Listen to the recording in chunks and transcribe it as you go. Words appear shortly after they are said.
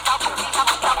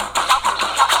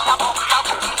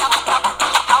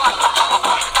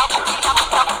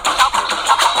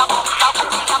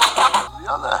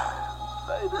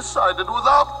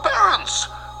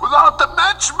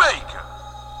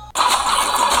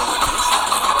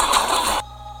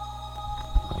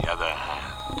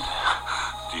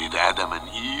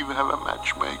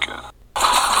matchmaker.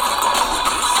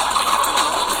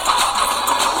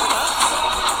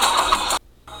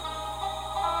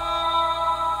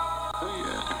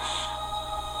 Yes,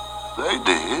 they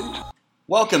did.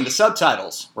 Welcome to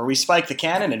Subtitles, where we spike the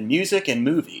canon in music and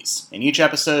movies. In each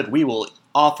episode, we will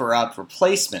offer up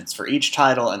replacements for each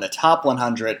title in the top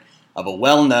 100 of a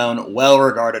well-known,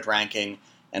 well-regarded ranking,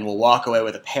 and we'll walk away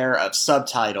with a pair of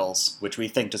subtitles which we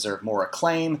think deserve more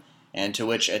acclaim and to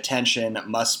which attention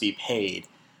must be paid.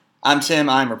 I'm Tim.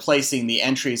 I'm replacing the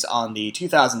entries on the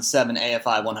 2007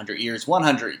 AFI 100 Years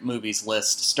 100 Movies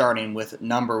list, starting with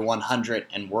number 100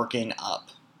 and working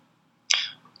up.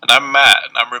 And I'm Matt,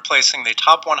 and I'm replacing the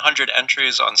top 100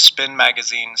 entries on Spin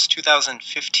Magazine's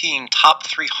 2015 Top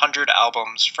 300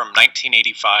 Albums from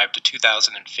 1985 to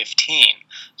 2015,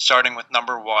 starting with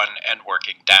number 1 and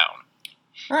working down.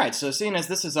 Alright, so seeing as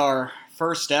this is our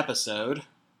first episode,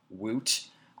 woot,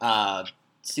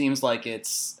 seems like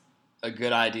it's a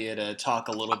good idea to talk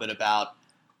a little bit about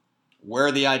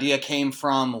where the idea came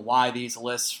from, why these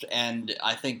lists, and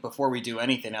I think before we do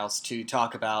anything else, to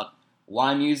talk about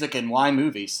why music and why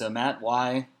movies. So Matt,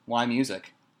 why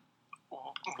music?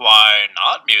 Why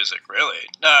not music, really?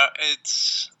 No,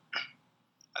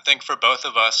 I think for both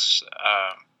of us,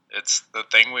 it's the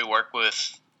thing we work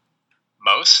with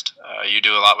most. You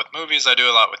do a lot with movies, I do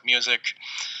a lot with music.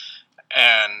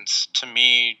 And to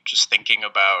me, just thinking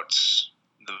about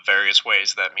the various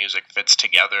ways that music fits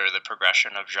together, the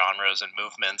progression of genres and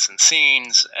movements and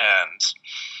scenes, and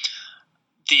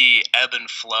the ebb and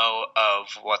flow of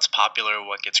what's popular,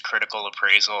 what gets critical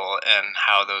appraisal, and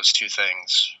how those two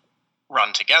things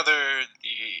run together,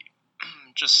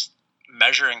 just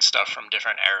measuring stuff from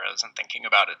different eras and thinking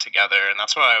about it together. And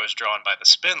that's why I was drawn by the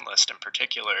Spin list in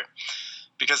particular,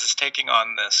 because it's taking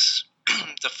on this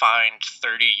defined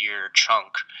 30-year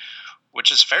chunk,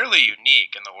 which is fairly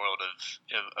unique in the world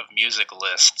of music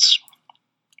lists.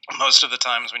 Most of the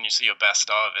times when you see a best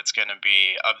of, it's going to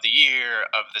be of the year,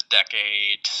 of the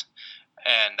decade,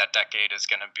 and that decade is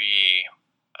going to be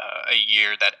a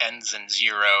year that ends in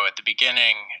 0 at the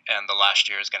beginning, and the last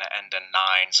year is going to end in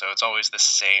 9, so it's always the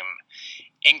same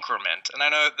increment. And I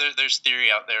know there's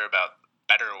theory out there about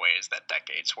better ways that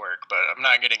decades work, but I'm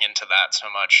not getting into that so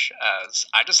much, as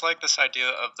I just like this idea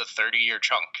of the 30-year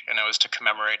chunk, and it was to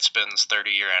commemorate Spin's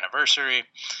 30-year anniversary,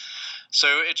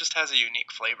 so it just has a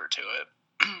unique flavor to it.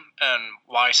 And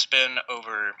why Spin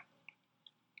over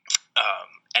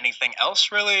anything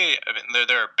else, really? I mean,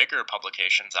 there are bigger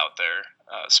publications out there.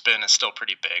 Spin is still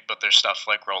pretty big, but there's stuff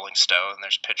like Rolling Stone,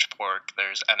 there's Pitchfork,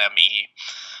 there's NME.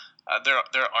 There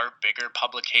are bigger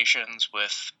publications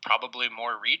with probably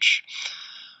more reach.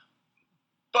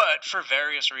 But for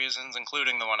various reasons,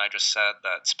 including the one I just said,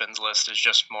 that Spin's list is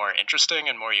just more interesting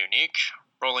and more unique.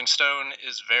 Rolling Stone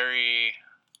is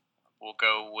we'll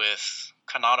go with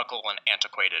canonical and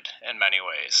antiquated in many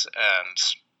ways, and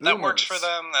that works for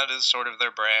them. That is sort of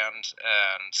their brand,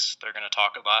 and they're going to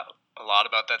talk a lot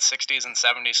about that 60s and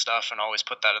 70s stuff and always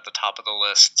put that at the top of the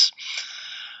lists.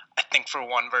 I think for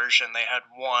one version they had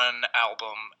one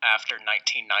album after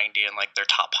 1990 in like their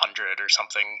top 100 or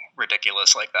something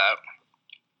ridiculous like that.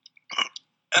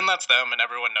 And that's them, and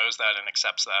everyone knows that and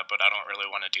accepts that, but I don't really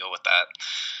want to deal with that.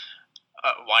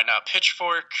 Why not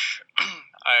Pitchfork?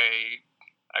 I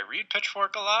read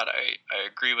Pitchfork a lot. I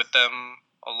agree with them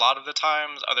a lot of the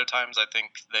times. Other times I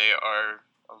think they are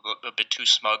a bit too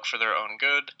smug for their own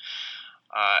good.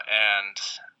 And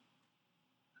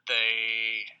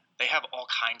they have all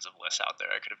kinds of lists out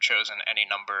there. I could have chosen any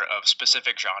number of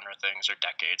specific genre things or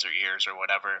decades or years or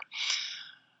whatever.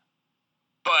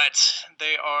 But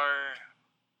they are,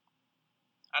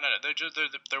 I don't know,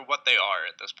 they're what they are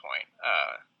at this point.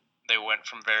 They went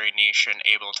from very niche and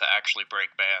able to actually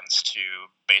break bands to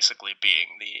basically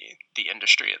being the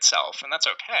industry itself, and that's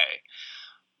okay.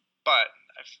 But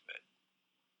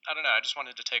I don't know, I just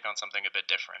wanted to take on something a bit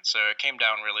different. So it came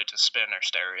down really to Spin or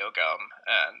Stereo Gum,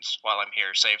 and while I'm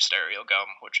here, save Stereo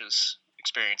Gum, which is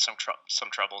experienced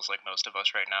some troubles like most of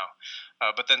us right now.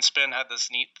 But then Spin had this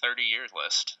neat 30-year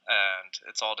list, and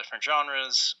it's all different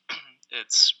genres.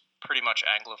 It's pretty much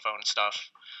Anglophone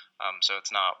stuff. So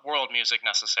it's not world music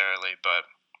necessarily, but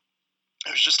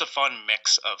it was just a fun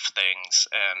mix of things,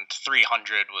 and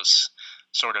 300 was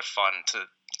sort of fun to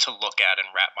look at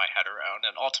and wrap my head around,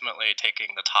 and ultimately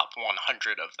taking the top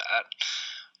 100 of that.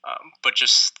 But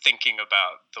just thinking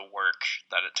about the work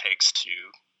that it takes to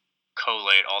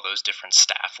collate all those different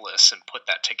staff lists and put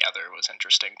that together was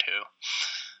interesting too.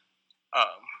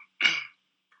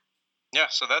 Yeah,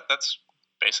 so that's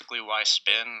basically why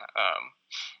Spin.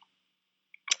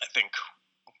 I think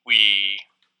we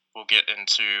will get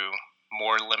into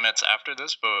more limits after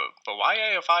this, but why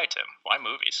AFI, Tim? Why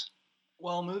movies?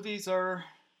 Well, movies are,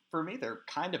 for me, they're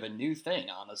kind of a new thing,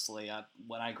 honestly.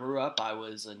 When I grew up, I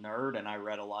was a nerd and I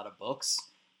read a lot of books,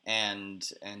 and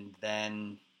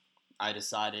then I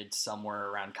decided somewhere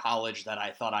around college that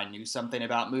I thought I knew something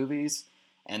about movies.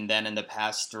 And then in the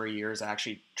past 3 years, I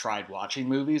actually tried watching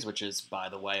movies, which is, by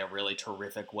the way, a really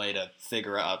terrific way to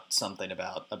figure out something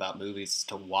about movies,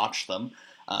 to watch them,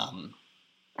 um,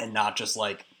 and not just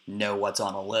like know what's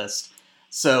on a list.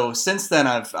 So since then,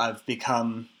 I've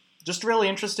become just really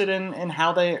interested in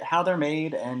how they're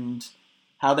made and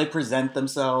how they present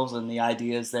themselves and the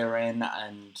ideas they're in.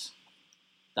 And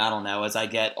I don't know, as I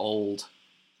get old,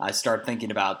 I start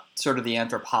thinking about sort of the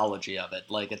anthropology of it.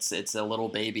 Like it's a little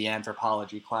baby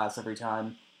anthropology class every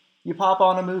time you pop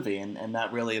on a movie, and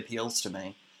that really appeals to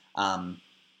me. Um,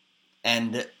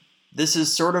 and this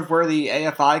is sort of where the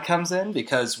AFI comes in,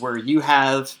 because where you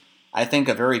have, I think,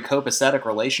 a very copacetic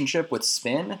relationship with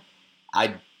Spin,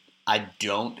 I I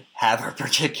don't have a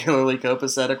particularly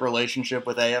copacetic relationship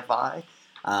with AFI,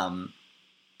 um,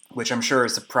 which I'm sure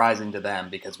is surprising to them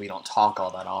because we don't talk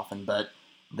all that often. But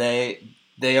they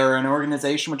they are an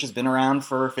organization which has been around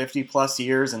for 50 plus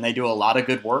years, and they do a lot of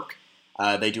good work.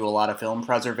 They do a lot of film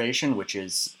preservation, which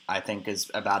is, I think,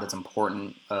 is about as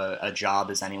important a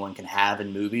job as anyone can have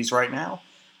in movies right now.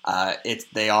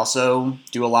 They also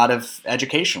do a lot of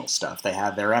educational stuff. They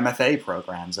have their MFA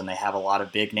programs, and they have a lot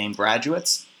of big name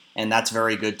graduates, and that's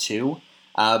very good too.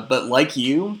 But like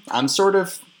you, I'm sort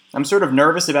of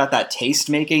nervous about that taste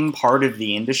making part of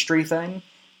the industry thing.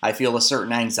 I feel a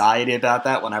certain anxiety about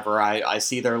that whenever I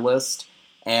see their list,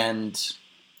 and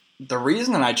the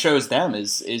reason that I chose them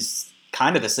is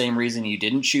kind of the same reason you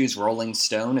didn't choose Rolling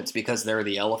Stone. It's because they're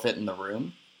the elephant in the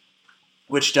room,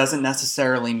 which doesn't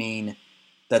necessarily mean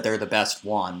that they're the best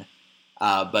one,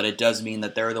 but it does mean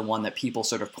that they're the one that people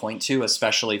sort of point to,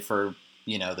 especially for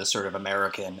the sort of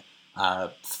American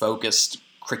focused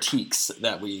critiques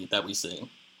that we see.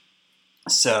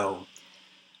 So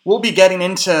we'll be getting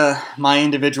into my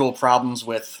individual problems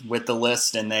with the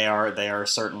list, and they are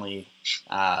certainly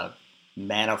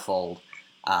manifold.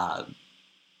 Uh,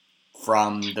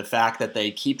 from the fact that they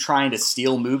keep trying to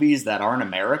steal movies that aren't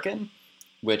American,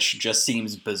 which just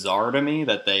seems bizarre to me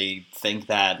that they think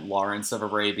that Lawrence of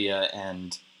Arabia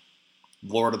and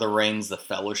Lord of the Rings, The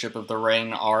Fellowship of the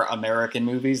Ring are American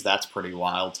movies. That's pretty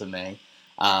wild to me.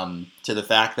 To the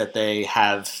fact that they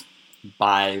have,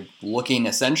 by looking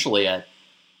essentially at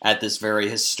this very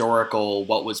historical,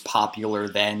 what was popular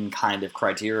then kind of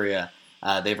criteria,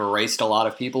 they've erased a lot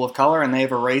of people of color, and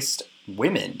they've erased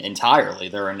women entirely.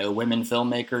 There are no women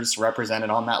filmmakers represented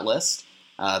on that list.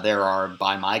 There are,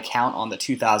 by my count, on the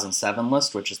 2007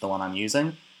 list, which is the one I'm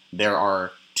using, there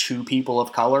are 2 people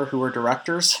of color who are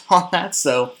directors on that.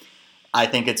 So I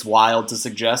think it's wild to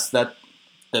suggest that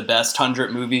the best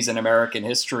 100 movies in American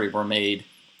history were made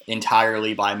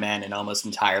entirely by men and almost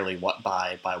entirely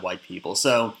by white people.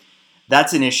 So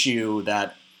that's an issue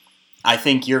that I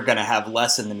think you're going to have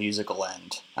less in the musical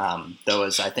end. Though,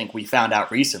 as I think we found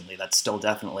out recently, that's still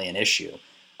definitely an issue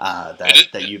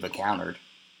that you've encountered.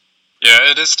 Yeah,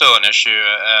 it is still an issue,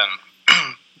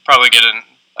 and probably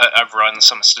I've run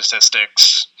some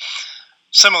statistics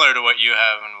similar to what you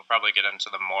have, and we'll probably get into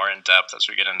them more in depth as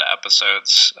we get into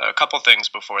episodes. A couple things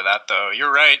before that, though.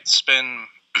 You're right.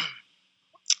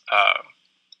 Uh,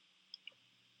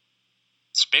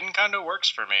 Spin kind of works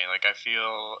for me. Like, I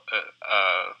feel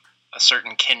a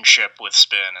certain kinship with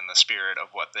Spin and the spirit of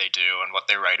what they do and what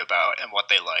they write about and what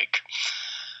they like.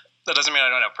 That doesn't mean I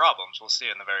don't have problems. We'll see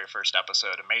in the very first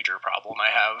episode a major problem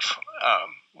I have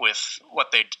with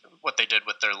what they did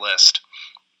with their list.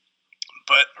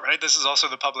 But right, this is also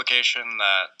the publication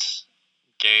that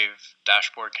gave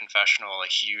Dashboard Confessional a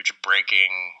huge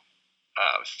breaking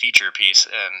feature piece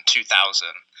in 2000,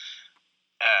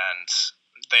 and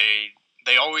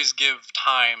they always give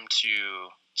time to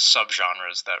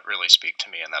subgenres that really speak to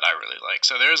me and that I really like.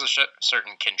 So there is a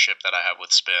certain kinship that I have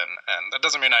with Spin, and that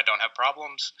doesn't mean I don't have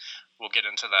problems. We'll get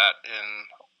into that in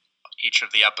each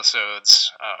of the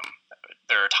episodes.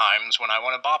 There are times when I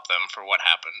want to bop them for what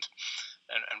happened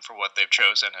and for what they've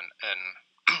chosen and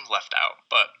left out.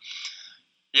 But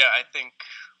yeah, I think,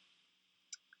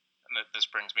 and this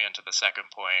brings me into the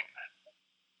second point,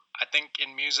 I think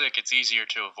in music it's easier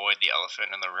to avoid the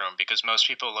elephant in the room because most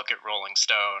people look at Rolling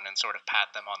Stone and sort of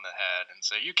pat them on the head and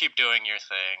say, you keep doing your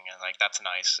thing, and like, that's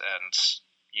nice, and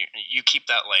you keep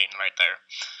that lane right there.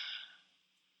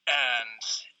 And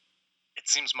it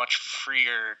seems much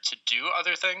freer to do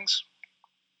other things.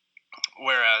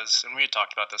 Whereas, and we had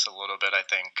talked about this a little bit, I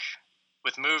think,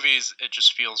 with movies, it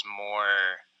just feels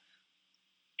more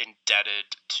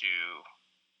indebted to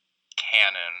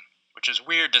canon, which is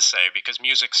weird to say because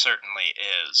music certainly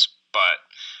is, but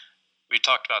we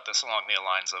talked about this along the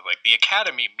lines of, like, the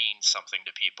Academy means something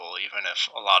to people, even if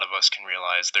a lot of us can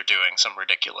realize they're doing some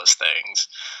ridiculous things.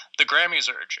 The Grammys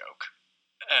are a joke,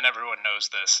 and everyone knows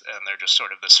this, and they're just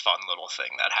sort of this fun little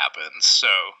thing that happens.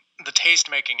 So the taste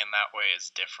making in that way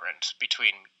is different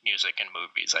between music and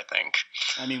movies, I think.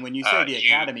 I mean, when you say the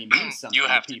Academy means something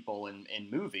to people in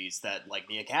movies, that, like,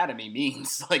 the Academy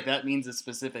means, like, that means a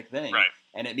specific thing. Right.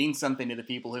 And it means something to the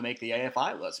people who make the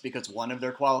AFI list, because one of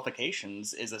their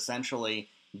qualifications is essentially,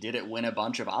 did it win a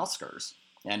bunch of Oscars?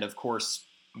 And of course,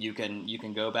 you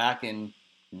can go back and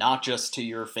not just to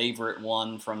your favorite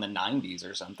one from the 90s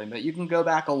or something, but you can go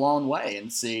back a long way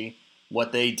and see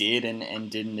what they did and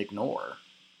didn't ignore.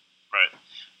 Right.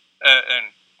 And,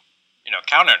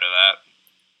 counter to that,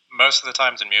 most of the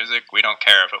times in music, we don't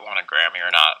care if it won a Grammy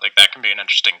or not. Like, that can be an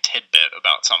interesting tidbit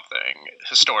about something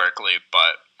historically,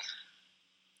 but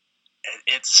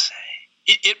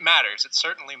it matters. It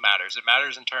certainly matters. It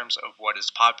matters in terms of what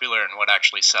is popular and what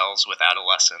actually sells with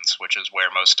adolescents, which is where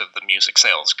most of the music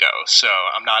sales go. So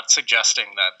I'm not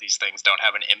suggesting that these things don't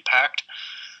have an impact,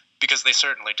 because they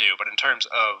certainly do. But in terms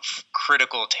of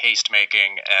critical taste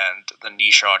making and the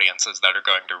niche audiences that are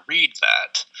going to read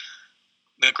that,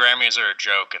 the Grammys are a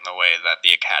joke in the way that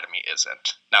the Academy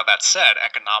isn't. Now, that said,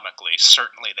 economically,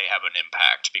 certainly they have an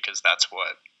impact, because that's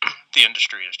what the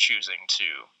industry is choosing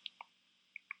to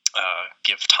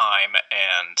give time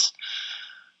and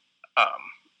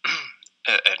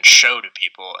show to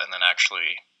people, and then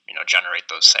actually, generate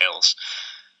those sales.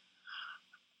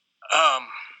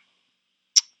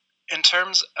 In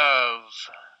terms of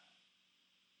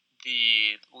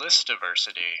the list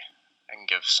diversity, I can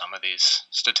give some of these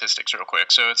statistics real quick.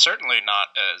 So it's certainly not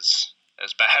as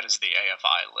bad as the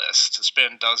AFI list.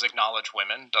 Spin does acknowledge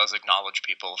women, does acknowledge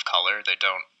people of color. They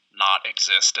don't not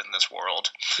exist in this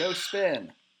world. Go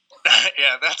Spin.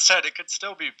 Yeah, that said, it could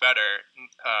still be better.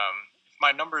 If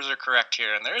my numbers are correct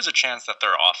here, and there is a chance that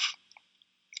they're off,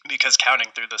 because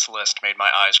counting through this list made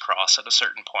my eyes cross at a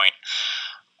certain point.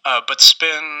 But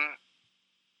Spin,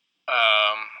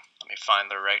 let me find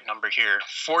the right number here,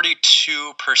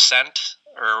 42%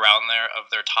 or around there of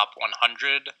their top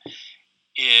 100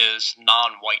 is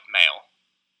non-white male.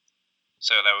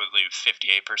 So that would leave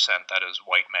 58% that is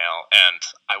white male. And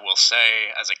I will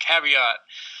say, as a caveat,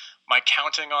 my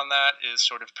counting on that is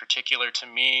sort of particular to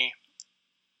me.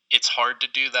 It's hard to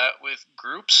do that with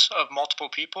groups of multiple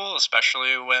people,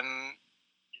 especially when,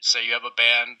 say, you have a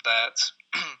band that's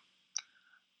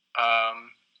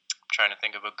trying to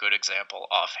think of a good example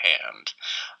offhand.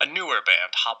 A newer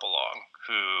band, Hopalong,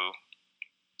 who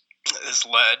is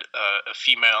led a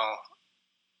female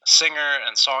singer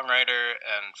and songwriter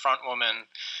and frontwoman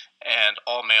and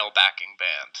all-male backing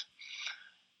band.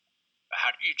 How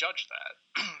do you judge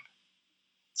that?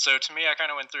 So to me, I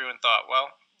kind of went through and thought, well,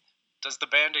 does the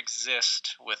band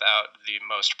exist without the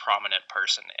most prominent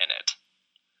person in it?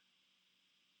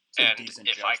 And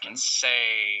if I can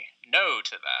say no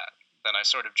to that, then I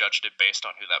sort of judged it based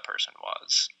on who that person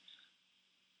was.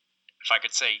 If I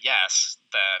could say yes,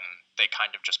 then they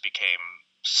kind of just became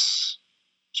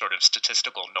sort of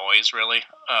statistical noise, really.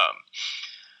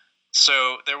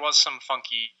 So there was some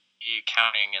funky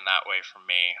counting in that way for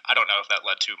me. I don't know if that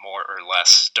led to more or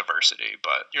less diversity,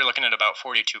 but you're looking at about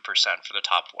 42% for the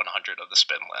top 100 of the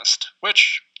Spin list,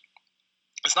 which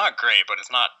is not great, but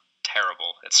it's not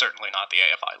terrible. It's certainly not the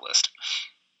AFI list.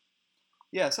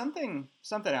 Yeah, something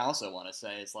I also want to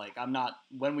say is, like,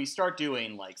 when we start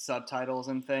doing, like, subtitles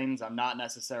and things, I'm not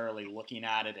necessarily looking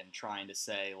at it and trying to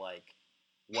say, like,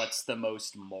 what's the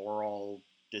most moral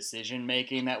decision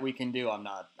making that we can do. I'm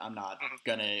not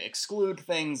gonna exclude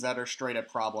things that are straight up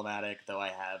problematic, though I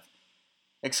have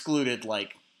excluded,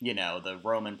 like, the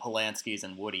Roman Polanskis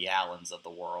and Woody Allens of the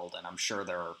world, and I'm sure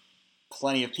there are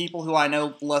plenty of people who I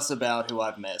know less about who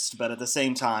I've missed, but at the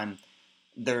same time,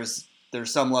 there's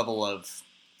some level of,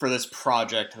 for this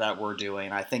project that we're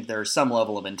doing, I think there's some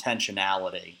level of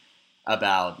intentionality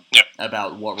about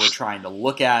what we're trying to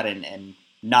look at, and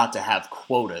not to have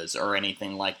quotas or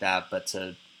anything like that, but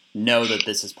to know that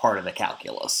this is part of the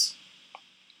calculus.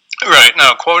 Right.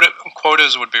 No,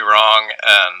 quotas would be wrong,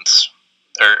 and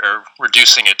or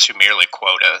reducing it to merely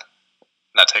quota.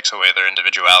 That takes away their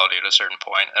individuality at a certain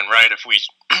point. And right, if we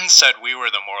said we were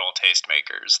the moral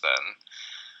tastemakers, then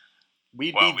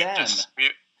we'd be them.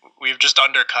 We've just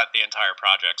undercut the entire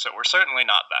project, so we're certainly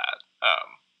not that.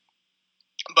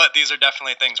 But these are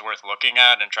definitely things worth looking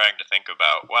at and trying to think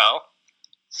about. Well,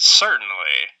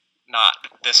 certainly not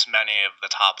this many of the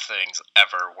top things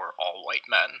ever were all white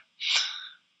men.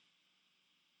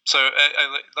 So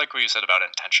I like what you said about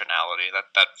intentionality.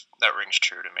 That rings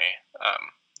true to me.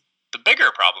 The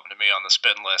bigger problem to me on the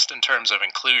spin list in terms of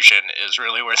inclusion is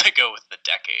really where they go with the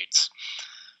decades,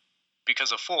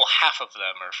 because a full half of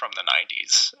them are from the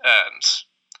 90s, and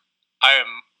I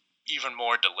am even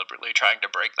more deliberately trying to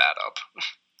break that up.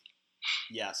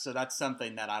 Yeah, so that's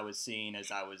something that I was seeing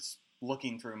as I was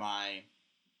looking through my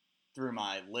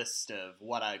list of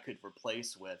what I could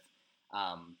replace with.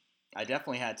 I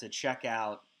definitely had to check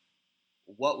out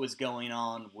what was going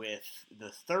on with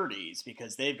the 30s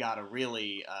because they've got a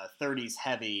really 30s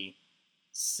heavy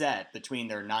set between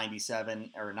their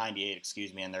 97 or 98,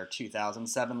 excuse me, and their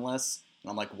 2007 lists. And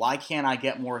I'm like, why can't I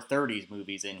get more 30s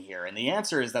movies in here? And the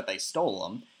answer is that they stole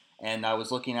them. And I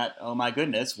was looking at, oh my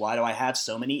goodness, why do I have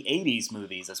so many 80s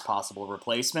movies as possible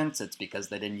replacements? It's because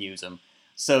they didn't use them.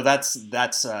 So that's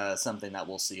something that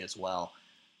we'll see as well.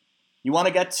 You want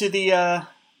to get to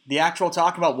the actual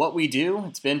talk about what we do?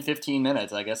 It's been 15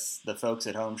 minutes. I guess the folks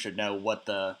at home should know what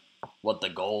the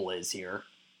goal is here.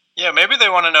 Yeah, maybe they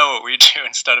want to know what we do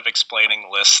instead of explaining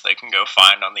lists they can go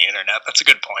find on the internet. That's a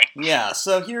good point. Yeah,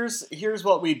 so here's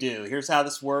what we do. Here's how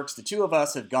this works. The two of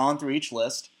us have gone through each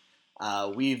list.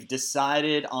 We've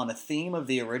decided on a theme of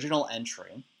the original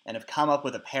entry and have come up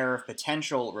with a pair of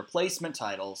potential replacement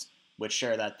titles which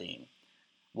share that theme.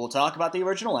 We'll talk about the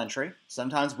original entry.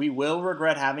 Sometimes we will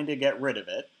regret having to get rid of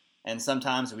it, and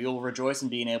sometimes we will rejoice in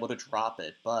being able to drop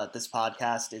it. But this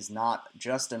podcast is not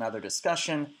just another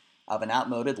discussion of an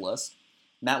outmoded list.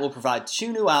 Matt will provide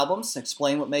 2 new albums,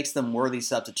 explain what makes them worthy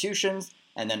substitutions,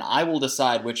 and then I will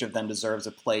decide which of them deserves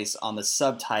a place on the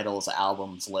subtitles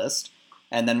albums list.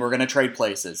 And then we're going to trade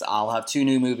places. I'll have 2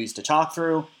 new movies to talk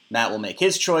through. Matt will make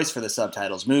his choice for the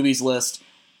subtitles movies list.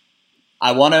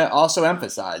 I want to also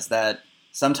emphasize that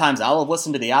sometimes I'll have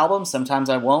listened to the album, sometimes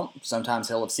I won't. Sometimes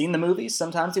he'll have seen the movies,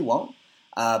 sometimes he won't.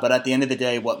 But at the end of the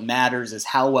day, what matters is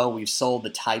how well we've sold the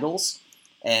titles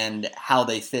and how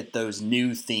they fit those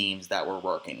new themes that we're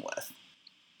working with.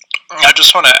 I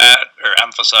just want to add, or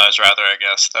emphasize rather, I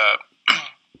guess, that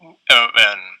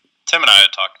and Tim and I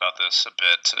had talked about this a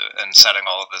bit in setting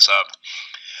all of this up.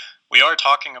 We are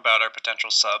talking about our potential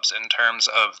subs in terms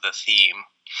of the theme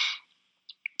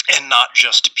and not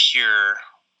just pure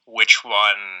which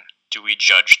one do we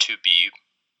judge to be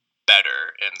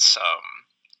better in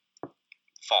some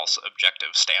false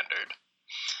objective standard.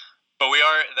 But we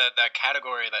are, that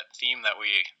category, that theme that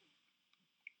we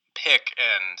pick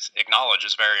and acknowledge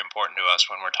is very important to us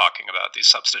when we're talking about these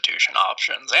substitution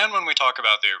options and when we talk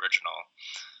about the original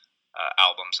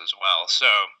albums as well. So,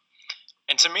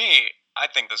 and to me, I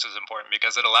think this is important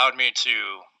because it allowed me to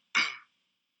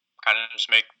kind of just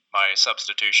make my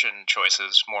substitution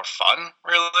choices more fun,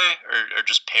 really, or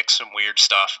just pick some weird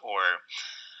stuff or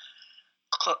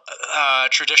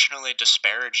traditionally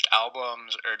disparaged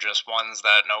albums or just ones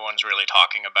that no one's really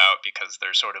talking about because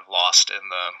they're sort of lost in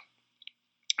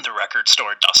the record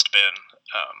store dustbin.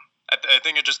 I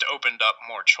think it just opened up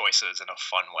more choices in a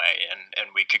fun way,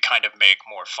 and we could kind of make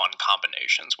more fun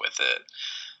combinations with it.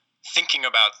 Thinking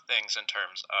about things in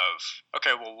terms of,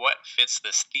 okay, well, what fits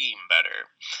this theme better?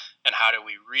 And how do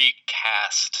we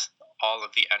recast all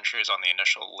of the entries on the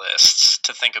initial lists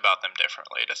to think about them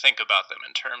differently, to think about them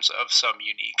in terms of some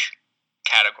unique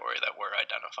category that we're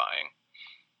identifying?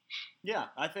 Yeah,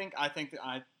 I think that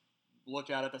I look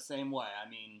at it the same way. I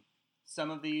mean, some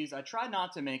of these, I try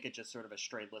not to make it just sort of a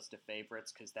straight list of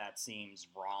favorites because that seems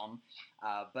wrong.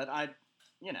 But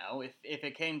if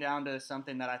it came down to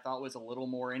something that I thought was a little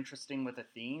more interesting with a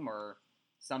theme or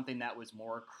something that was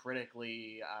more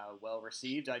critically well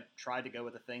received, I tried to go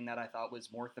with a thing that I thought was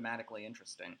more thematically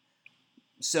interesting.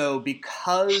 So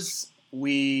because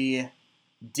we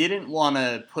didn't want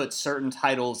to put certain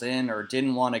titles in or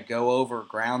didn't want to go over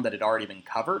ground that had already been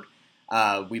covered,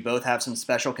 we both have some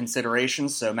special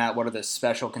considerations. So Matt, what are the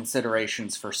special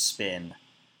considerations for Spin?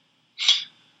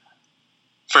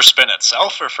 For Spin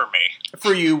itself, or for me?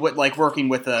 For you, like working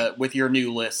with your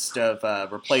new list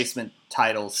of replacement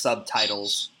titles,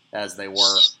 subtitles, as they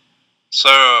were. So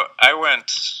I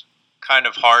went kind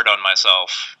of hard on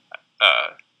myself.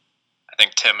 I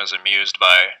think Tim is amused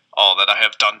by all that I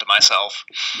have done to myself.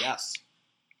 Yes.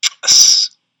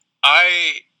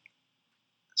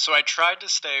 So I tried to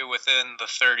stay within the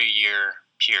 30-year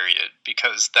period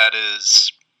because that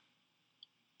is,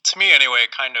 to me anyway,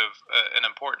 kind of an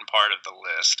important part of the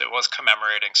list. It was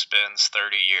commemorating Spin's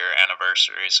 30-year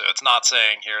anniversary, so it's not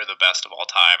saying here are the best of all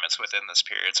time. It's within this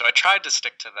period. So I tried to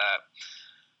stick to that.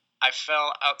 I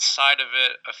fell outside of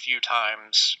it a few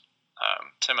times.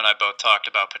 Tim and I both talked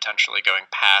about potentially going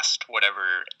past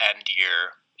whatever end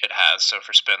year it has. So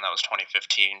for Spin, that was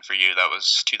 2015. For you, that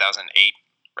was 2008.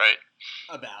 right?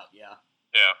 About, yeah.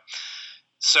 Yeah.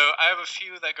 So I have a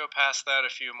few that go past that, a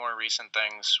few more recent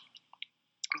things.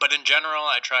 But in general,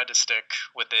 I tried to stick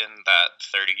within that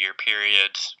 30-year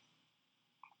period,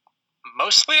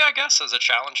 mostly, I guess, as a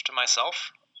challenge to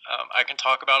myself. I can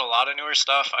talk about a lot of newer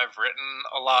stuff. I've written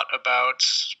a lot about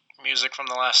music from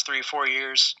the last 3-4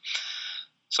 years.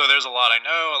 So there's a lot I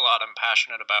know, a lot I'm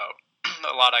passionate about,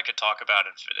 a lot I could talk about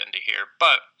and fit into here.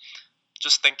 But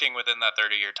just thinking within that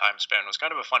 30-year time span was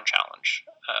kind of a fun challenge.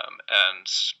 And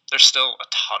there's still a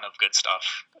ton of good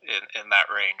stuff in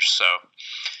that range. So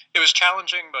it was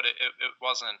challenging, but it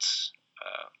wasn't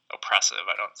oppressive,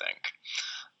 I don't think.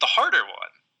 The harder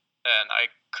one, and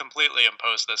I completely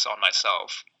imposed this on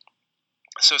myself.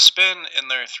 So Spin in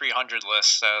their 300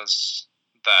 list says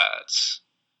that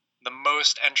the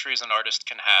most entries an artist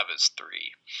can have is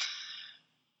 3.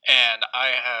 And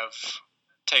I have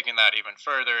taken that even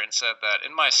further and said that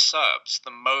in my subs,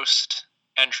 the most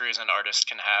entries an artist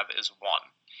can have is 1.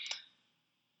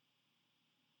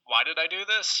 Why did I do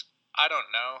this? I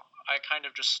don't know. I kind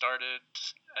of just started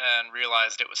and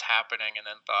realized it was happening and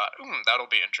then thought, that'll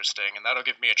be interesting, and that'll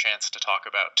give me a chance to talk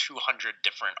about 200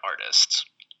 different artists.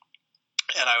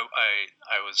 And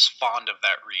I was fond of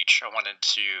that reach. I wanted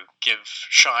to give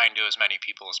shine to as many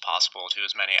people as possible, to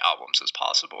as many albums as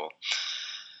possible.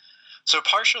 So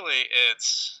partially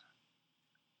it's,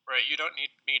 right, you don't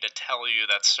need me to tell you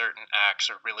that certain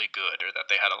acts are really good or that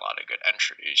they had a lot of good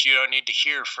entries. You don't need to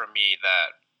hear from me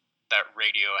that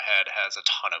Radiohead has a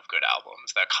ton of good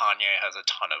albums, that Kanye has a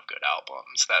ton of good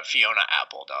albums, that Fiona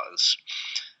Apple does.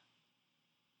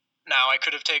 Now, I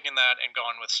could have taken that and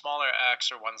gone with smaller acts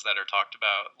or ones that are talked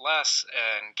about less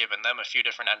and given them a few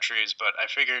different entries, but I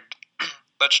figured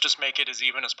let's just make it as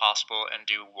even as possible and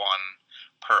do 1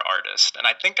 per artist. And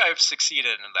I think I've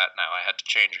succeeded in that now. I had to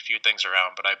change a few things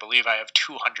around, but I believe I have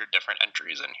 200 different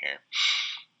entries in here.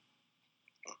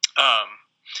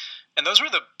 And those were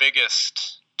the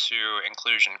biggest 2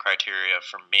 inclusion criteria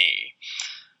for me.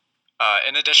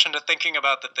 In addition to thinking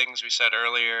about the things we said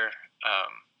earlier,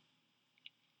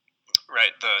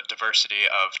 right, the diversity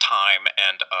of time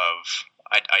and of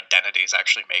identities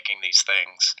actually making these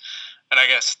things. And I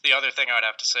guess the other thing I would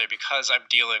have to say, because I'm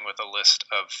dealing with a list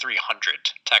of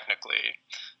 300 technically,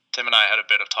 Tim and I had a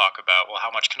bit of talk about, well,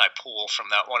 how much can I pull from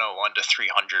that 101 to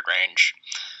 300 range?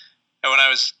 And when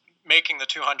I was making the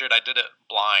 200, I did it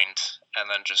blind and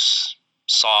then just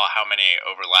saw how many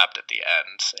overlapped at the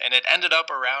end. And it ended up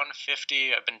around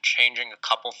 50. I've been changing a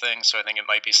couple things, so I think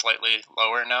it might be slightly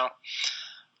lower now.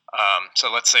 So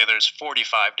let's say there's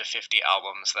 45 to 50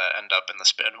 albums that end up in the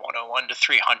Spin 101 to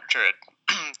 300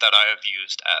 that I have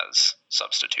used as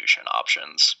substitution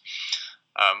options.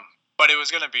 But it was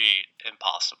going to be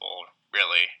impossible,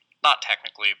 really. Not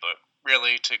technically, but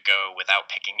really to go without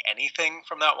picking anything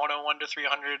from that 101 to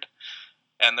 300.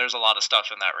 And there's a lot of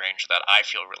stuff in that range that I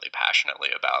feel really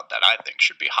passionately about that I think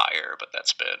should be higher, but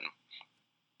that's been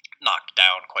knocked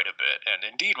down quite a bit. And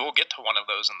indeed, we'll get to one of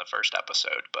those in the first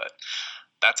episode, but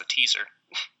that's a teaser.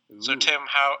 Ooh. So Tim,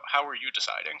 how were you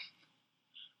deciding?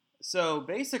 So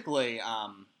basically,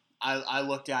 I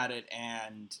looked at it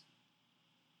and,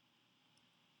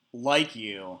 like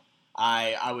you,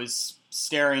 I was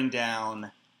staring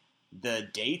down the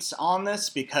dates on this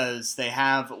because they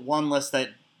have one list that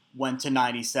went to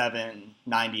 97,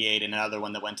 98, and another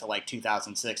one that went to like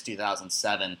 2006,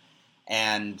 2007.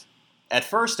 And at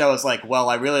first I was like, well,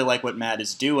 I really like what Matt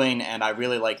is doing, and I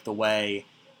really like the way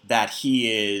that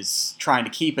he is trying to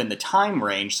keep in the time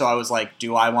range. So I was like,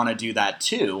 do I want to do that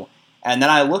too? And then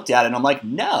I looked at it and I'm like,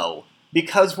 no,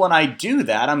 because when I do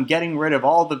that, I'm getting rid of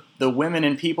all the women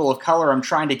and people of color I'm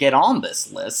trying to get on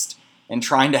this list and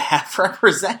trying to have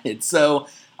represented. So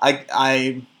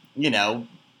you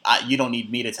don't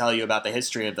need me to tell you about the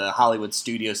history of the Hollywood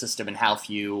studio system and how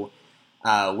few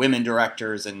women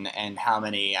directors and how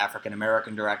many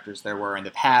African-American directors there were in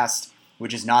the past,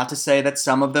 which is not to say that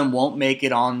some of them won't make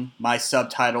it on my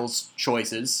subtitles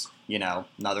choices,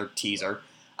 another teaser.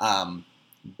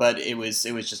 But it was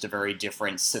just a very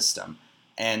different system.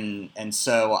 And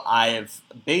so I have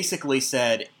basically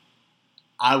said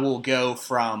I will go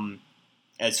from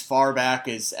as far back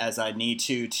as I need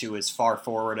to as far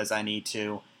forward as I need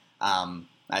to.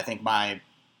 I think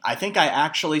I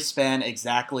actually span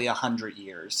exactly 100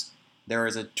 years. There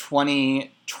is a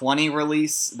 2020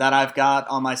 release that I've got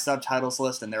on my subtitles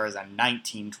list, and there is a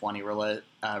 1920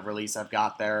 release I've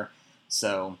got there.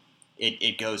 So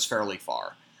it goes fairly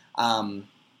far.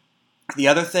 The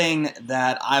other thing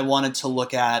that I wanted to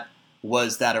look at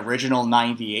was that original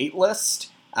 98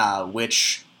 list,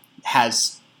 which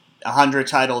has 100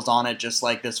 titles on it, just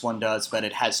like this one does, but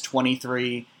it has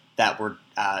 23 that were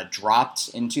dropped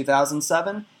in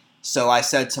 2007. So I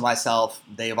said to myself,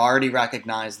 they've already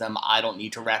recognized them. I don't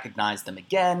need to recognize them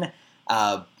again,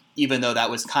 even though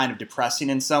that was kind of depressing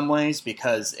in some ways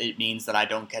because it means that I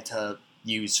don't get to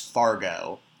use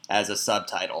Fargo as a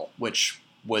subtitle, which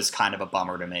was kind of a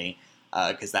bummer to me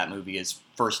because that movie is,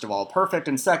 first of all, perfect,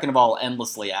 and second of all,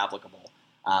 endlessly applicable.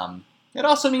 It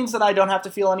also means that I don't have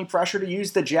to feel any pressure to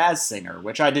use the jazz singer,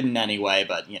 which I didn't anyway,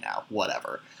 but,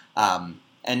 whatever.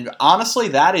 And honestly,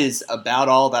 that is about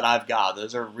all that I've got.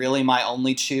 Those are really my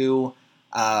only two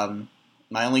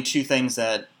things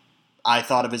that I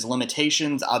thought of as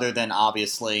limitations, other than,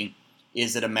 obviously,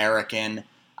 is it American?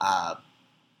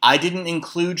 I didn't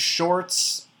include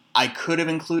shorts. I could have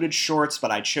included shorts, but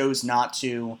I chose not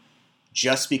to,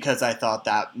 just because I thought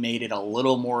that made it a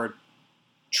little more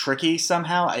tricky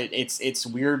somehow. It's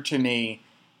weird to me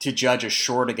to judge a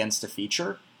short against a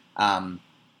feature.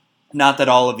 Not that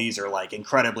all of these are like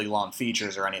incredibly long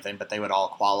features or anything, but they would all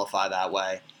qualify that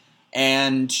way.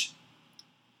 And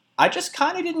I just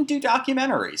kind of didn't do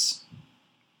documentaries.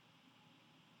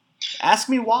 Ask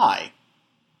me why.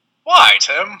 Why,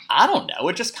 Tim? I don't know.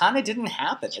 It just kind of didn't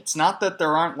happen. It's not that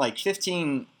there aren't like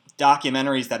 15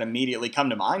 documentaries that immediately come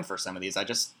to mind for some of these. I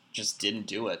just didn't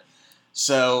do it.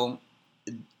 So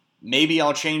maybe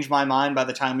I'll change my mind by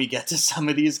the time we get to some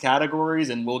of these categories,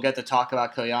 and we'll get to talk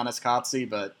about Koyaanisqatsi,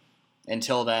 but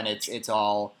until then, it's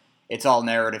all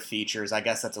narrative features. I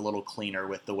guess that's a little cleaner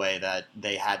with the way that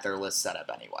they had their list set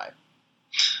up anyway.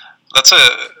 I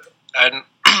hadn't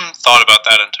thought about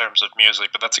that in terms of music,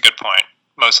 but that's a good point.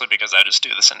 Mostly because I just do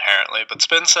this inherently. But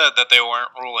Spin said that they weren't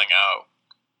ruling out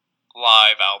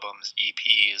live albums,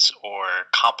 EPs, or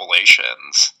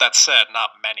compilations. That said,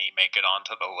 not many make it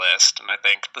onto the list, and I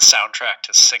think the soundtrack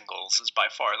to singles is by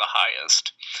far the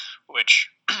highest, which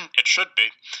it should be.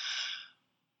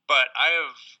 But I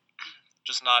have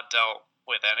just not dealt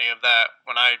with any of that.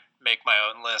 When I make my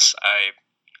own lists, I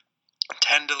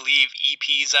tend to leave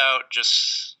EPs out,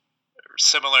 just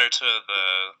similar to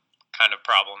the kind of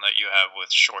problem that you have with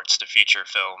shorts to feature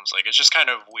films. Like, it's just kind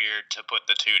of weird to put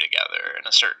the two together in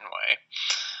a certain way.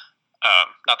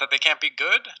 Not that they can't be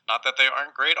good, not that they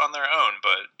aren't great on their own,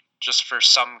 but just for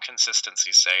some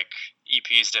consistency's sake,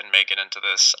 EPs didn't make it into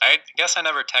this. I guess I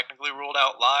never technically ruled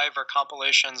out live or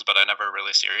compilations, but I never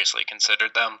really seriously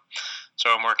considered them.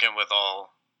 So I'm working with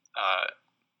all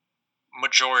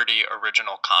majority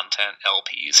original content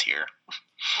LPs here.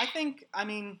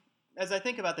 As I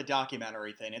think about the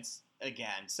documentary thing, it's,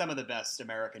 again, some of the best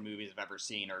American movies I've ever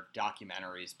seen are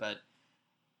documentaries, but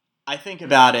I think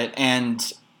about it,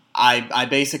 and I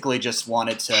basically just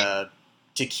wanted to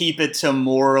keep it to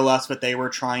more or less what they were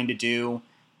trying to do,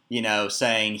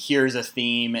 saying here's a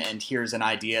theme and here's an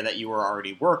idea that you were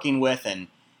already working with,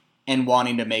 and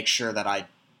wanting to make sure that I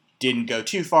didn't go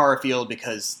too far afield,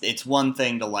 because it's one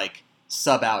thing to, like,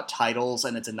 sub out titles,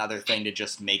 and it's another thing to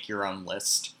just make your own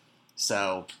list.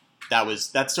 So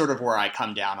that's sort of where I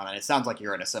come down on it. It sounds like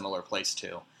you're in a similar place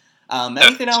too.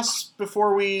 Anything else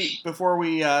before we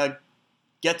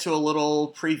get to a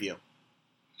little preview?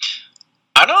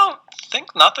 I don't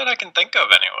think, not that I can think of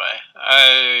anyway.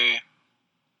 I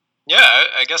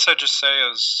guess I'd just say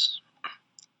as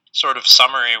sort of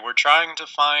summary, we're trying to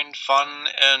find fun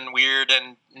and weird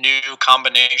and new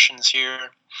combinations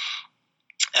here,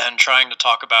 and trying to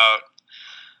talk about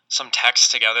some texts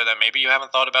together that maybe you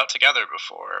haven't thought about together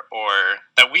before, or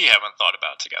that we haven't thought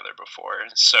about together before.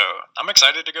 So I'm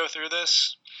excited to go through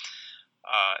this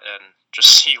and just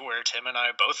see where Tim and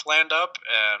I both land up,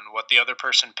 and what the other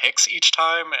person picks each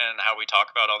time, and how we talk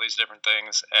about all these different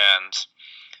things. And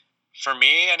for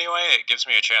me, anyway, it gives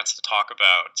me a chance to talk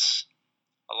about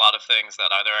a lot of things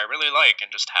that either I really like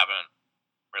and just haven't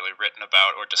really written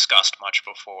about or discussed much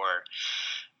before.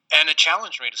 And it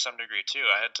challenged me to some degree too.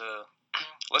 I had to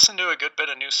listen to a good bit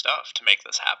of new stuff to make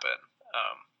this happen.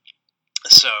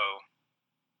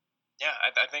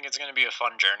 I think it's going to be a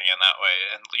fun journey in that way,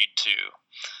 and lead to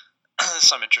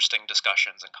some interesting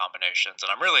discussions and combinations. And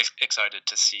I'm really excited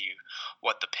to see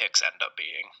what the picks end up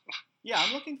being. Yeah,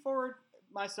 I'm looking forward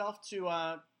myself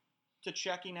to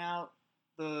checking out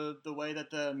the way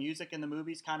that the music and the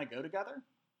movies kind of go together.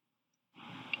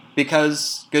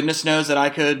 Because goodness knows that I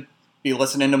could be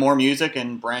listening to more music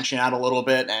and branching out a little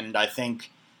bit, and I think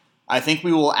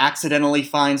we will accidentally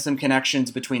find some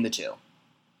connections between the two.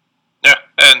 Yeah,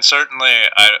 and certainly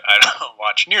I don't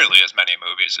watch nearly as many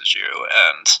movies as you,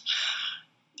 and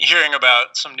hearing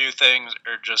about some new things,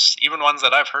 or just even ones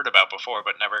that I've heard about before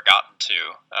but never gotten to,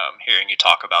 hearing you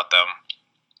talk about them,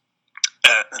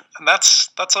 and that's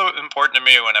so important to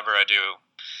me whenever I do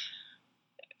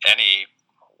any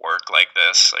work like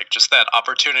this. Like, just that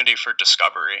opportunity for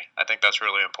discovery. I think that's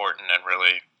really important and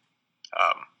really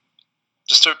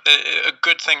just a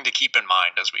good thing to keep in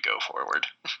mind as we go forward.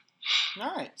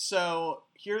 All right, so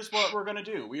here's what we're going to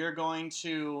do. We are going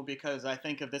to, because I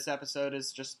think of this episode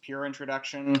as just pure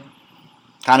introduction,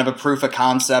 kind of a proof of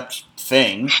concept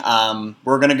thing,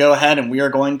 we're going to go ahead and we are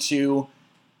going to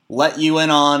let you in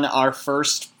on our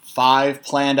first 5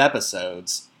 planned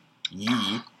episodes,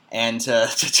 and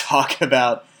to talk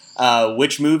about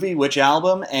which movie, which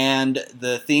album, and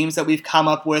the themes that we've come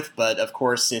up with. But of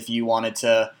course, if you wanted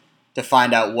to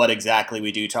find out what exactly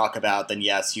we do talk about, then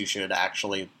yes, you should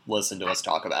actually listen to us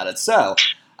talk about it. So,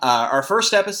 our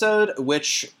first episode,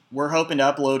 which we're hoping to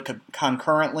upload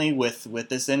concurrently with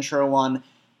this intro one,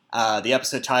 the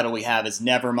episode title we have is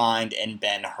Nevermind and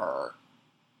Ben-Hur.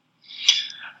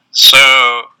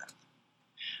 So,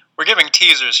 we're giving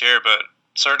teasers here, but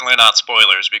certainly not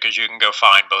spoilers, because you can go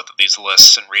find both of these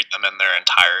lists and read them in their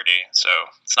entirety. So,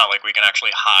 it's not like we can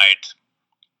actually hide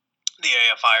the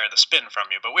AFI or the spin from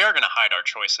you, but we are going to hide our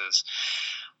choices.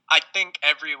 I think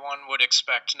everyone would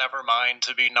expect Nevermind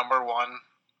to be number 1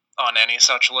 on any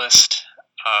such list.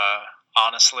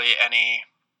 Honestly,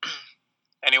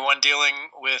 anyone dealing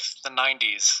with the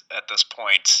 90s at this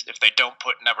point, if they don't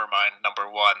put Nevermind number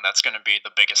 1, that's going to be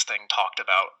the biggest thing talked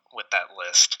about with that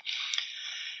list.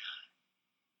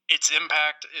 Its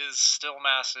impact is still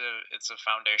massive. It's a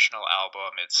foundational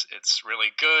album. It's really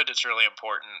good. It's really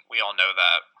important. We all know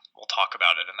that. We'll talk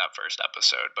about it in that first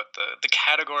episode. But the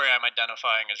category I'm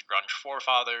identifying is grunge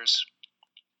forefathers.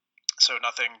 So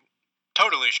nothing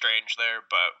totally strange there,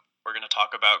 but we're going to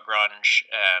talk about grunge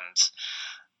and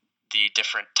the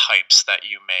different types that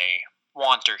you may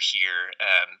want or hear,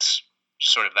 and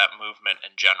sort of that movement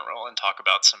in general, and talk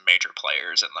about some major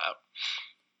players in that.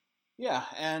 Yeah,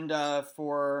 and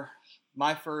for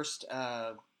my first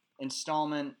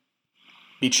installment,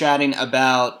 be chatting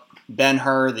about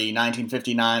Ben-Hur, the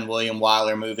 1959 William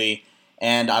Wyler movie,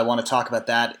 and I want to talk about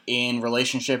that in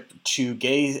relationship to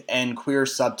gay and queer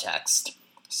subtext.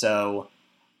 So,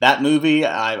 that movie,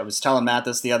 I was telling Matt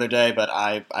this the other day, but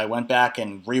I went back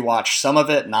and rewatched some of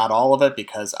it, not all of it,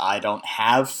 because I don't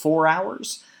have 4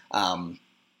 hours.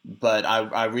 But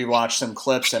I rewatched some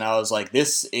clips, and I was like,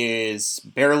 this is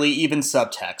barely even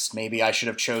subtext. Maybe I should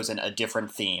have chosen a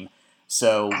different theme.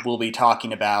 So we'll be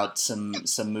talking about some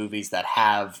movies that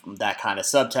have that kind of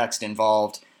subtext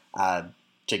involved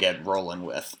to get rolling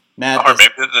with. Matt, or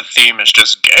maybe the theme is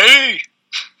just gay.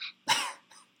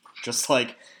 just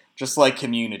like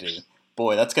Community.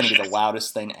 Boy, that's going to be the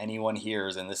loudest thing anyone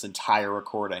hears in this entire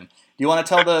recording. Do you want to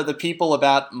tell the people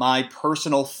about my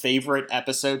personal favorite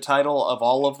episode title of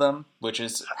all of them, which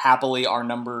is happily our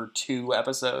number 2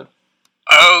 episode?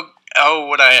 Oh,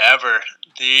 would I ever.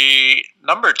 The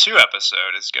number 2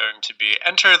 episode is going to be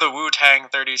Enter the Wu-Tang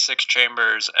 36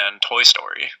 Chambers and Toy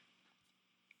Story.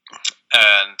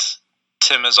 And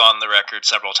Tim is on the record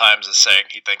several times as saying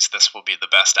he thinks this will be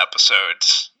the best episode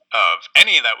of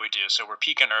any that we do, so we're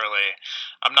peaking early.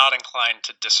 I'm not inclined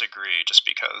to disagree, just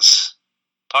because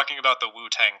talking about the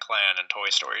Wu-Tang Clan and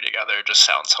Toy Story together just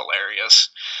sounds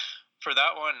hilarious. For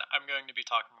that one, I'm going to be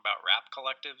talking about rap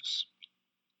collectives.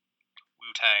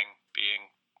 Wu-Tang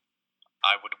being,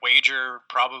 I would wager,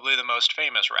 probably the most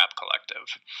famous rap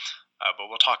collective. But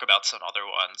we'll talk about some other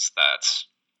ones that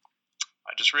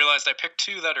I just realized I picked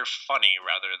 2 that are funny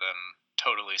rather than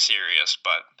totally serious,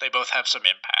 but they both have some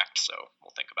impact, so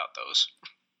we'll think about those.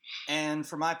 And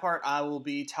for my part, I will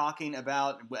be talking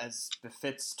about, as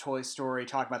befits Toy Story,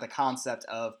 talking about the concept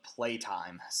of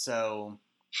playtime. So,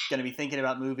 going to be thinking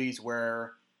about movies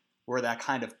where that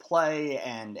kind of play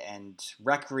and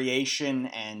recreation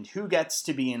and who gets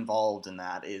to be involved in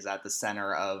that is at the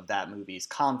center of that movie's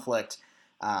conflict,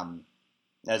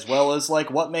 as well as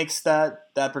like what makes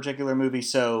that particular movie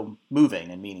so moving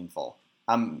and meaningful.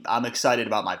 I'm excited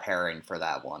about my pairing for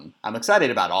that one. I'm excited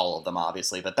about all of them,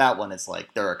 obviously, but that one is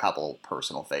like, there are a couple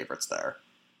personal favorites there.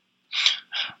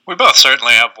 We both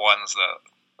certainly have ones that,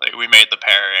 like, we made the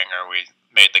pairing or we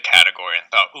made the category and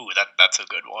thought, ooh, that's a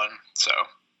good one. So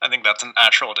I think that's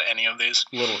natural to any of these.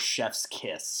 Little chef's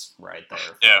kiss right there.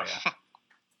 Yeah.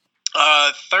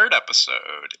 Third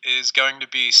episode is going to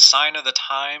be Sign of the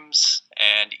Times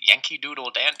and Yankee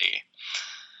Doodle Dandy,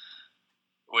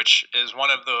 which is one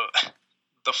of the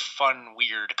fun,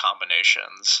 weird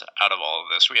combinations out of all of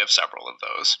this. We have several of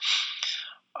those.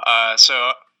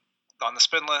 So on the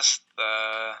spin list,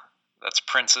 that's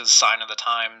Prince's Sign of the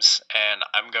Times, and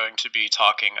I'm going to be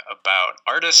talking about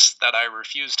artists that I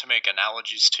refuse to make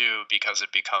analogies to because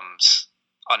it becomes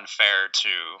unfair to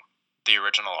the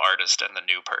original artist and the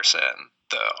new person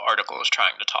the article is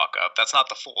trying to talk up. That's not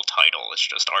the full title. It's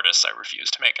just artists I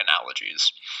refuse to make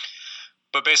analogies.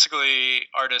 But basically,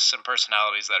 artists and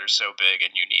personalities that are so big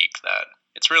and unique that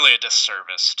it's really a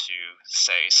disservice to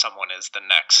say someone is the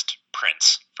next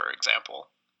Prince, for example.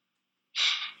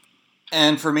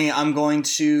 And for me, I'm going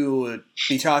to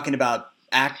be talking about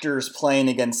actors playing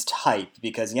against type,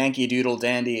 because Yankee Doodle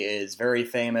Dandy is very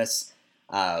famous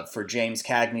for James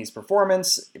Cagney's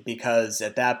performance, because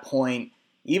at that point,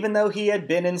 even though he had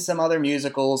been in some other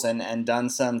musicals and done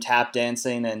some tap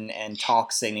dancing and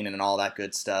talk singing and all that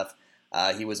good stuff,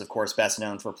 he was, of course, best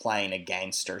known for playing a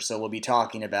gangster. So we'll be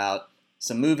talking about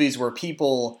some movies where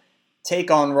people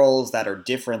take on roles that are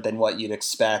different than what you'd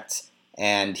expect,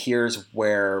 and here's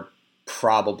where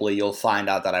probably you'll find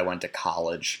out that I went to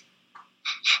college.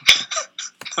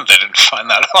 They didn't find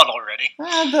that out already.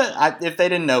 But if they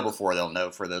didn't know before, they'll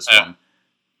know for this one.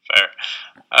 Fair.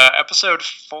 Episode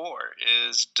 4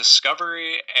 is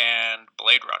Discovery and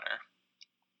Blade Runner.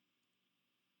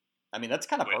 I mean, that's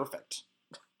kind of perfect.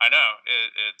 I know.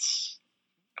 It's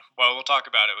well, we'll talk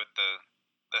about it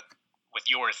with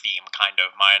your theme, kind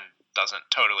of. Mine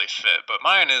doesn't totally fit, but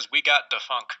mine is We Got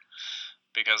Defunk,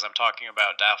 because I'm talking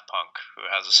about Daft Punk, who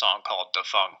has a song called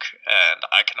Defunk, and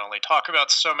I can only talk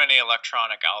about so many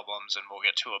electronic albums, and we'll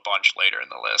get to a bunch later in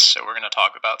the list, so we're going to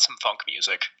talk about some funk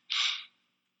music.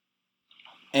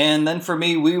 And then for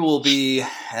me, we will be,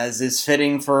 as is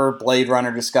fitting for Blade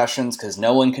Runner discussions, because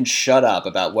no one can shut up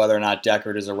about whether or not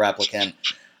Deckard is a replicant,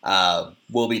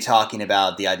 we'll be talking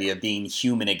about the idea of being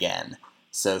human again.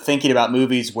 So thinking about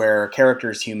movies where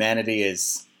characters' humanity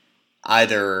is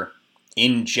either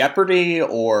in jeopardy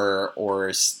or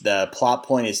the plot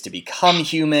point is to become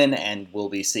human, and we'll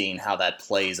be seeing how that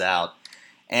plays out.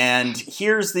 And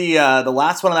here's the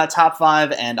last one of that top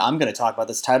 5, and I'm going to talk about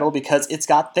this title because it's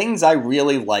got things I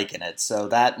really like in it. So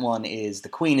that one is The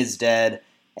Queen is Dead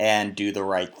and Do the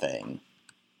Right Thing.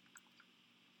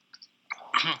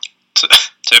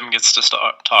 Tim gets to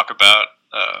talk about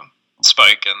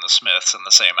Spike and the Smiths in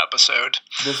the same episode.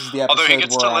 This is the episode although he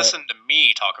gets to listen to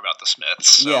me talk about the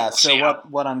Smiths. So yeah, we'll so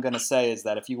what I'm going to say is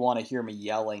that if you want to hear me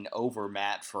yelling over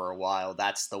Matt for a while,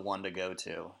 that's the one to go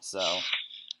to. So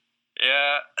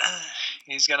yeah,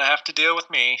 he's going to have to deal with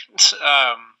me.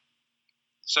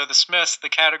 So the Smiths, the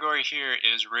category here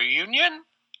is reunion?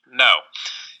 No.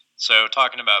 So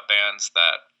talking about bands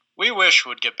that we wish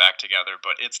would get back together,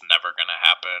 but it's never going to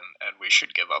happen, and we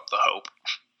should give up the hope.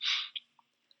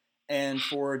 And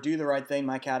for Do the Right Thing,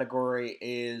 my category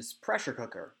is Pressure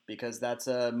Cooker, because that's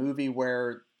a movie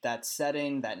where that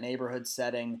setting, that neighborhood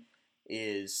setting,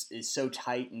 is so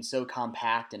tight and so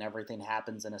compact, and everything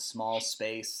happens in a small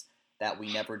space that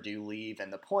we never do leave.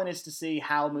 And the point is to see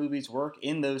how movies work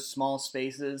in those small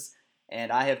spaces,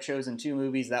 and I have chosen 2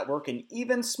 movies that work in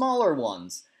even smaller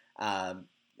ones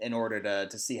in order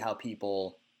to see how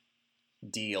people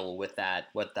deal with that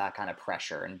kind of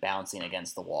pressure and bouncing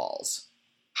against the walls.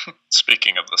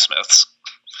 Speaking of the Smiths.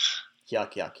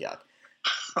 Yuck, yuck, yuck.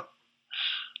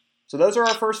 So those are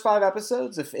our first 5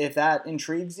 episodes. If that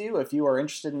intrigues you, if you are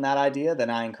interested in that idea,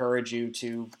 then I encourage you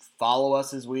to follow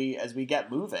us as we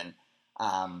get moving.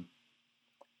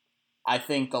 I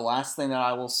think the last thing that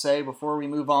I will say before we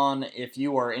move on, if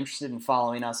you are interested in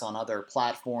following us on other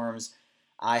platforms,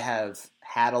 I have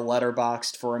had a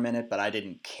Letterboxd for a minute, but I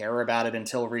didn't care about it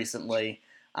until recently.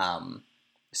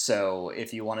 So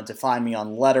if you wanted to find me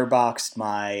on Letterboxd,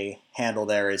 my handle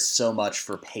there is So Much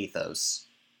for Pathos.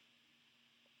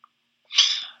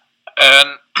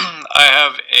 And I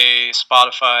have a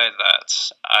Spotify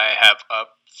that I have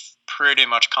up pretty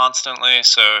much constantly,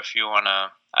 so if you want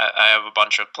to, I have a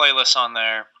bunch of playlists on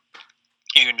there.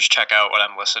 You can just check out what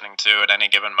I'm listening to at any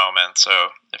given moment. So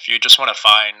if you just want to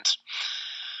find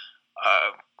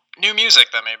new music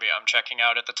that maybe I'm checking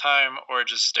out at the time, or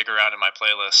just dig around in my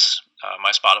playlists,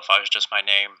 my Spotify is just my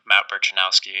name, Matt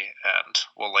Berchanowski, and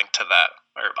we'll link to that,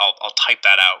 or I'll type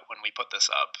that out when we put this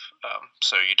up,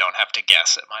 so you don't have to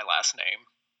guess at my last name.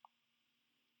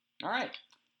 All right.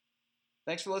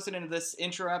 Thanks for listening to this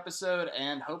intro episode,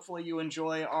 and hopefully you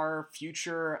enjoy our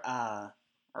future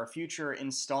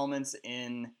installments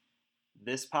in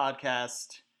this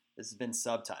podcast. This has been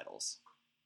Subtitles.